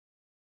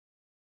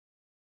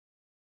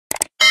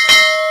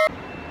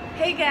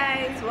Hey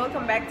guys,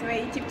 welcome back to my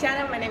YouTube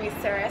channel. My name is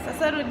Sarah.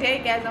 So today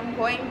guys, I'm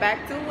going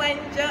back to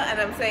WENZHOU and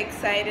I'm so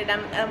excited.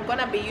 I'm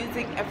gonna be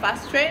using a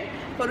fast train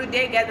for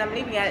today guys. I'm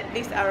leaving at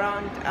least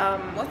around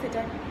what's the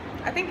time?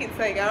 I think it's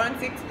like around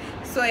 6.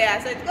 So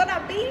yeah, so it's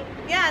gonna be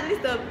at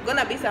least there's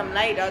gonna be some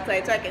light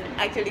outside so I can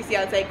actually see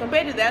outside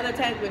compared to the other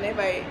times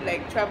whenever I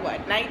like travel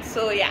at night.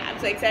 So yeah, I'm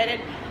so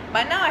excited.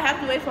 But now I have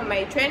to wait for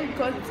my train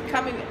because it's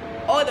coming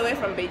all the way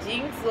from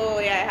Beijing. So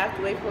yeah, I have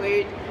to wait for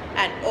it.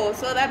 And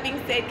also that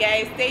being said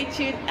guys, stay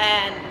tuned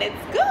and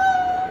let's go.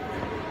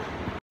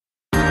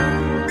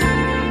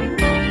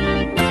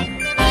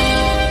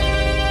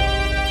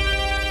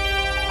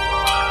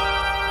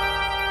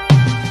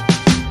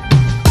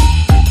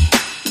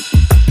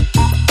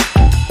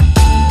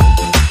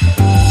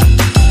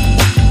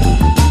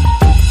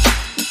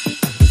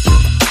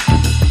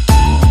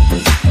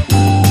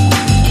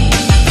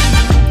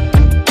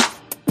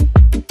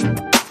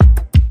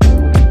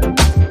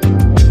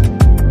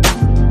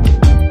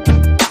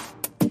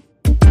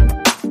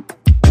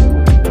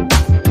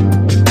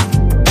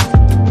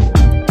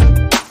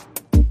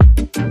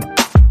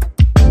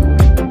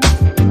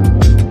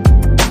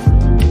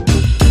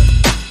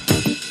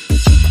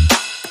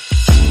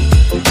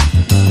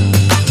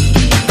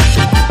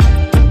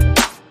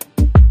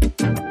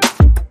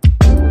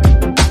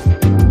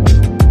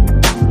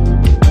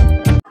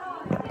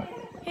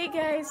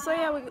 So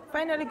yeah, we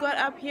finally got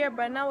up here,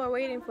 but now we're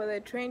waiting for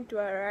the train to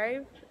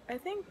arrive. I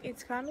think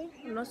it's coming,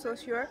 I'm not so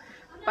sure,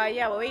 but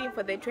yeah, we're waiting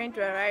for the train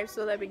to arrive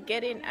so that we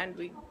get in and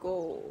we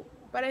go.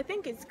 But I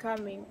think it's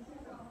coming.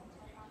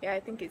 Yeah,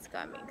 I think it's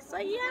coming. So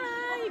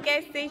yeah, you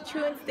guys stay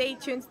tuned, stay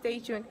tuned, stay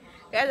tuned.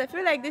 Guys, I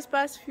feel like this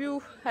past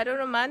few, I don't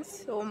know,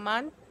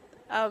 month,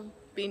 I've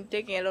been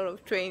taking a lot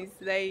of trains,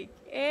 like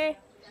yeah.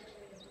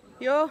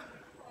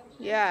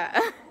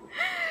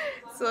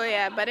 So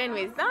yeah, but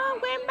anyways, now I'm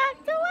going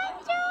back to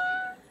WENZHOU.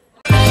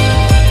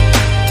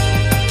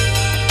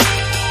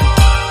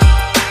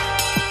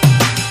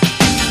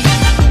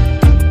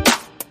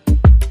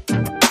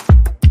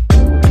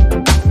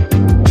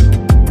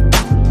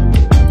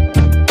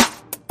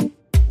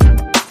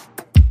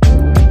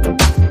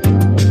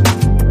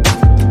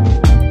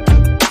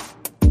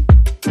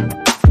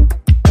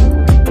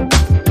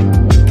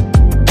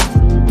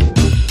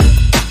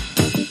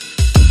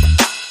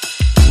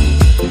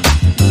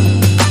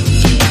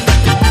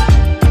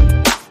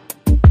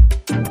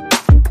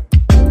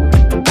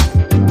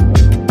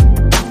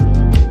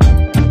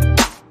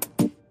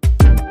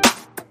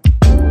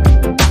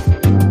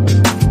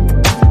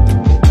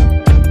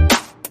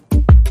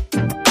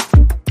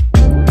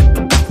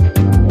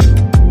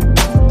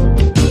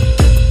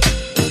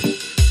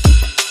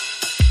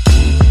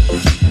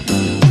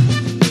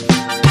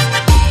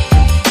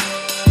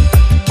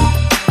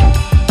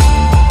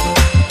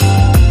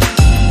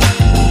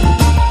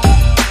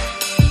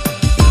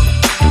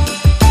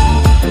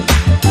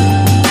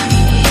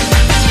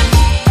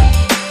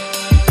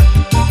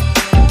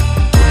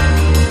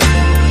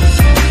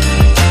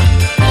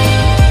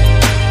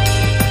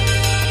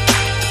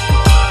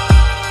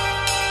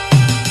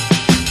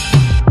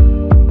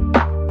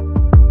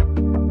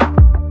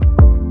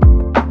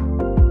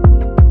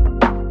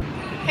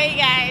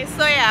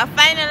 I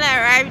finally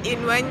arrived in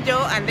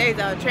WENZHOU and there is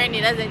our train,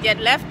 it hasn't yet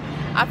left.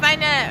 I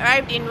finally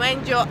arrived in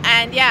WENZHOU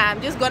and yeah,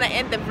 I'm just gonna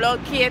end the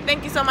vlog here.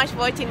 Thank you so much for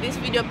watching this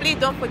video. Please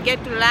don't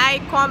forget to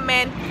like,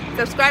 comment,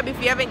 subscribe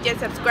if you haven't yet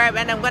subscribed,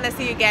 and I'm gonna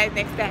see you guys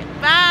next time.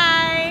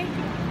 Bye.